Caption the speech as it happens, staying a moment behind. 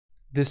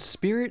The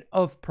spirit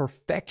of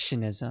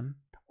perfectionism,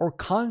 or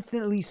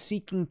constantly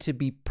seeking to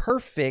be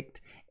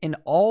perfect in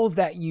all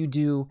that you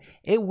do,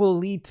 it will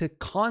lead to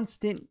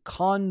constant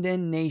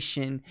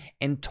condemnation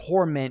and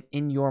torment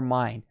in your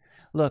mind.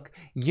 Look,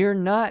 you're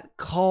not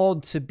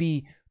called to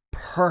be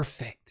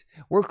perfect.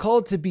 We're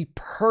called to be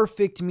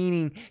perfect,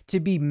 meaning to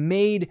be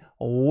made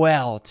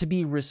well, to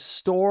be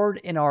restored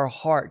in our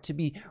heart, to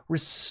be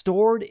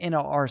restored in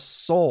our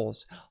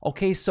souls.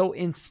 Okay, so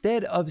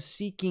instead of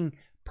seeking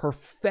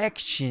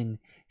perfection,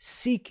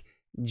 seek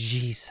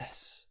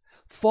Jesus.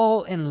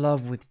 Fall in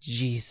love with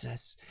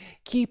Jesus.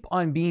 Keep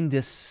on being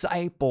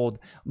discipled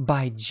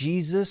by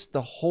Jesus,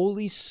 the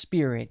Holy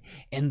Spirit,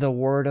 and the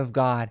Word of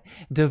God.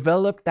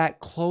 Develop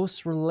that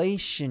close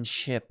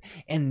relationship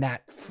and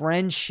that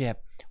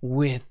friendship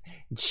with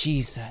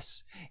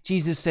Jesus.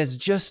 Jesus says,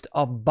 just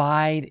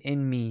abide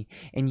in me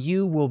and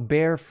you will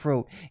bear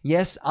fruit.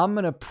 Yes, I'm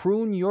going to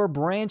prune your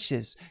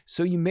branches.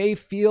 So you may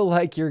feel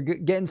like you're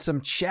getting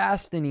some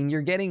chastening,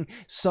 you're getting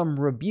some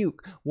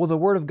rebuke. Well, the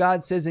Word of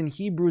God says in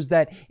Hebrews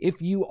that if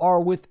you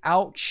are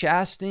without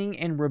chastening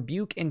and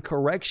rebuke and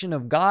correction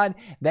of God,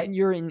 that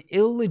you're an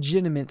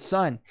illegitimate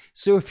son.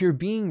 So if you're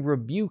being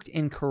rebuked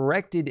and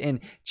corrected and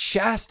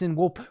chastened,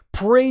 well,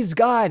 praise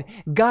God.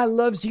 God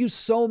loves you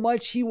so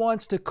much, He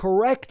wants to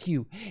correct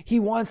you. He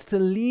wants to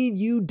lead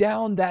you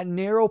down that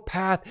narrow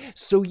path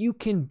so you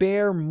can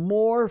bear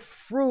more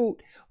fruit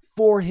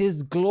for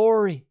His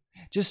glory.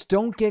 Just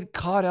don't get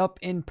caught up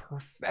in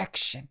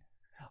perfection.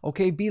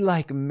 Okay, be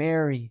like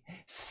Mary.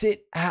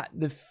 Sit at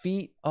the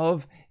feet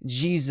of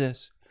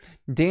Jesus.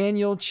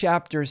 Daniel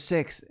chapter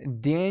 6.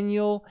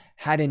 Daniel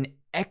had an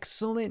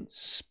excellent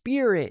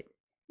spirit,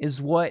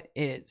 is what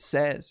it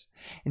says.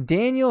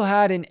 Daniel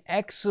had an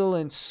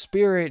excellent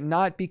spirit,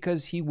 not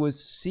because he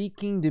was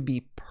seeking to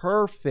be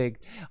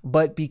perfect,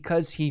 but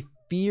because he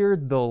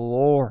feared the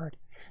Lord.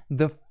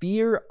 The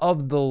fear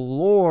of the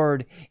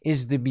Lord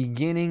is the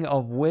beginning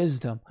of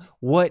wisdom.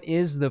 What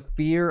is the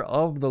fear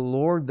of the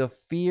Lord? The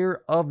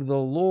fear of the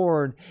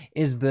Lord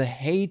is the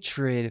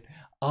hatred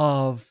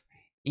of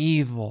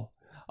evil.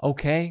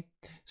 Okay?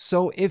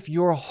 So if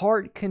your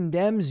heart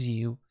condemns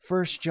you,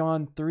 1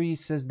 John 3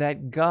 says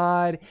that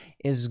God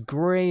is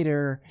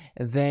greater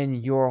than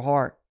your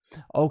heart.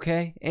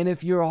 Okay? And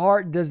if your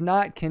heart does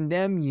not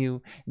condemn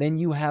you, then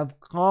you have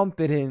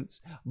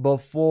confidence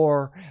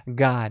before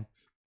God.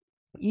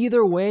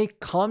 Either way,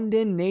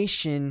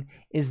 condemnation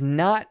is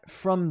not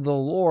from the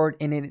Lord,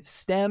 and it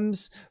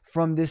stems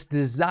from this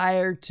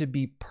desire to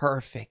be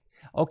perfect.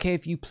 Okay,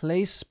 if you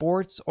play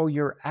sports or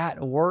you're at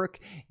work,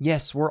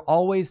 yes, we're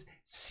always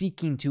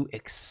seeking to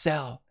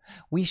excel.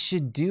 We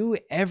should do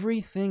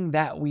everything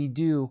that we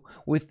do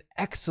with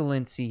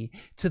excellency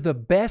to the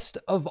best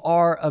of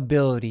our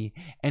ability,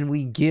 and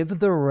we give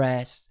the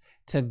rest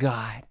to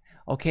God.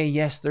 Okay,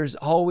 yes, there's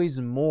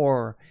always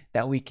more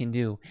that we can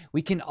do.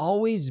 We can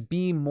always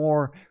be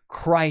more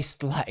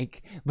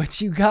Christ-like, but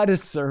you got to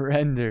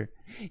surrender.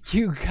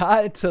 You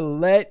got to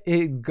let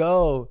it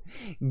go.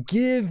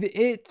 Give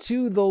it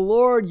to the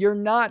Lord. You're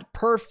not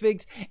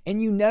perfect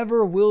and you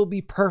never will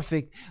be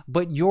perfect,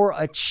 but you're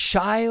a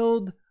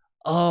child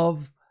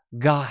of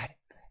God.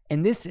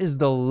 And this is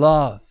the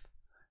love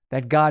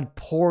that God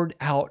poured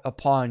out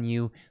upon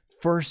you.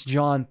 1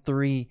 John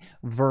 3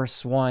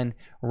 verse 1.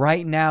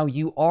 Right now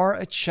you are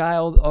a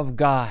child of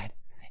God.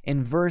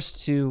 In verse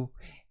 2,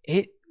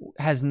 it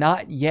has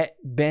not yet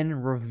been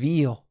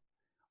revealed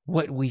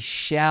what we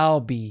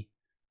shall be.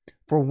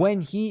 For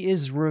when He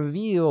is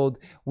revealed,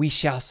 we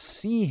shall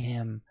see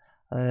Him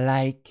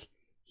like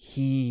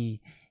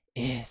He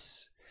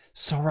is.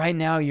 So right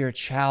now you're a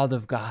child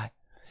of God.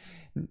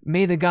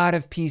 May the God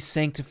of peace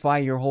sanctify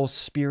your whole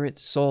spirit,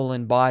 soul,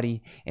 and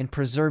body, and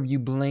preserve you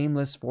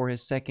blameless for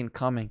His second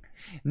coming.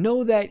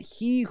 Know that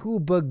He who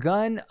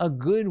begun a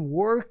good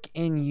work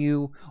in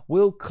you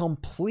will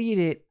complete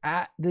it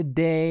at the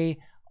day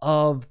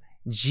of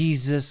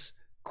Jesus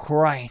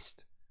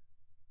Christ.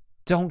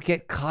 Don't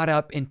get caught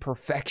up in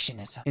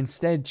perfectionism.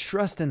 Instead,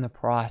 trust in the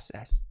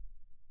process.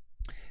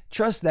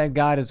 Trust that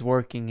God is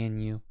working in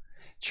you.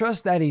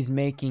 Trust that He's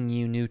making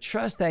you new.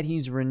 Trust that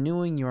He's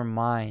renewing your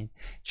mind.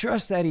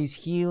 Trust that He's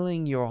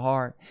healing your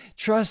heart.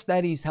 Trust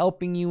that He's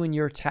helping you in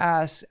your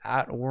tasks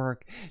at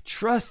work.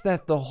 Trust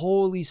that the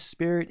Holy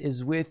Spirit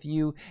is with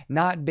you,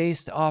 not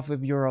based off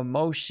of your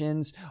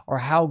emotions or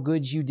how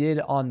good you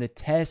did on the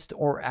test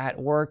or at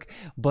work,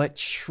 but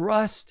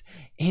trust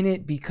in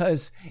it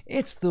because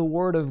it's the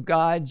Word of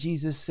God.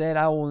 Jesus said,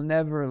 I will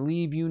never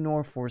leave you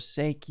nor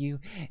forsake you.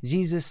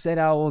 Jesus said,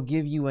 I will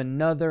give you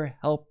another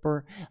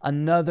helper,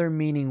 another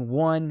meaning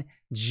one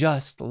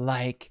just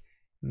like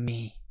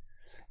me.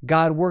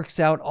 God works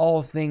out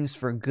all things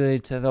for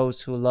good to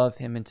those who love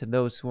Him and to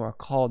those who are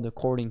called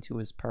according to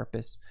His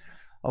purpose.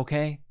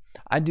 Okay?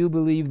 I do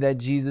believe that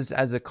Jesus,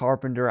 as a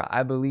carpenter,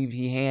 I believe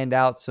He handed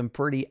out some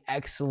pretty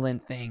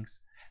excellent things.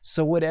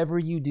 So whatever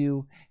you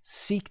do,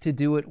 seek to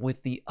do it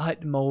with the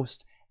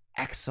utmost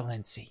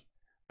excellency.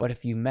 But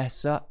if you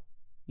mess up,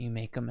 you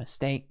make a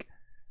mistake,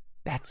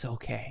 that's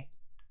okay.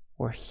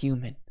 We're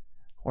human.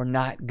 We're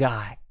not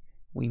God.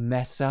 We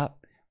mess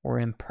up. or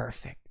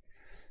imperfect.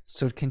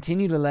 So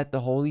continue to let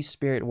the Holy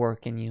Spirit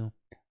work in you.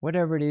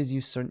 Whatever it is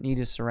you need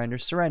to surrender,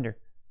 surrender.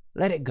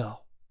 Let it go.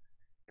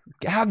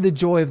 Have the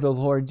joy of the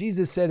Lord.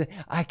 Jesus said,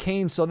 I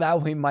came so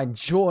that way my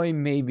joy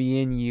may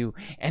be in you,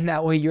 and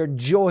that way your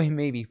joy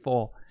may be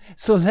full.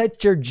 So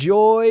let your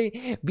joy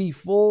be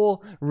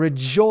full.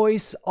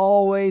 Rejoice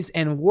always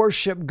and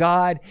worship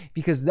God,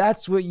 because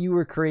that's what you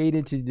were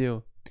created to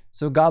do.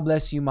 So God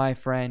bless you, my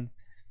friend.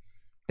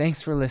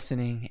 Thanks for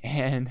listening,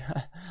 and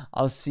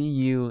I'll see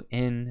you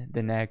in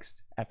the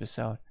next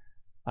episode.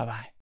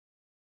 Bye-bye.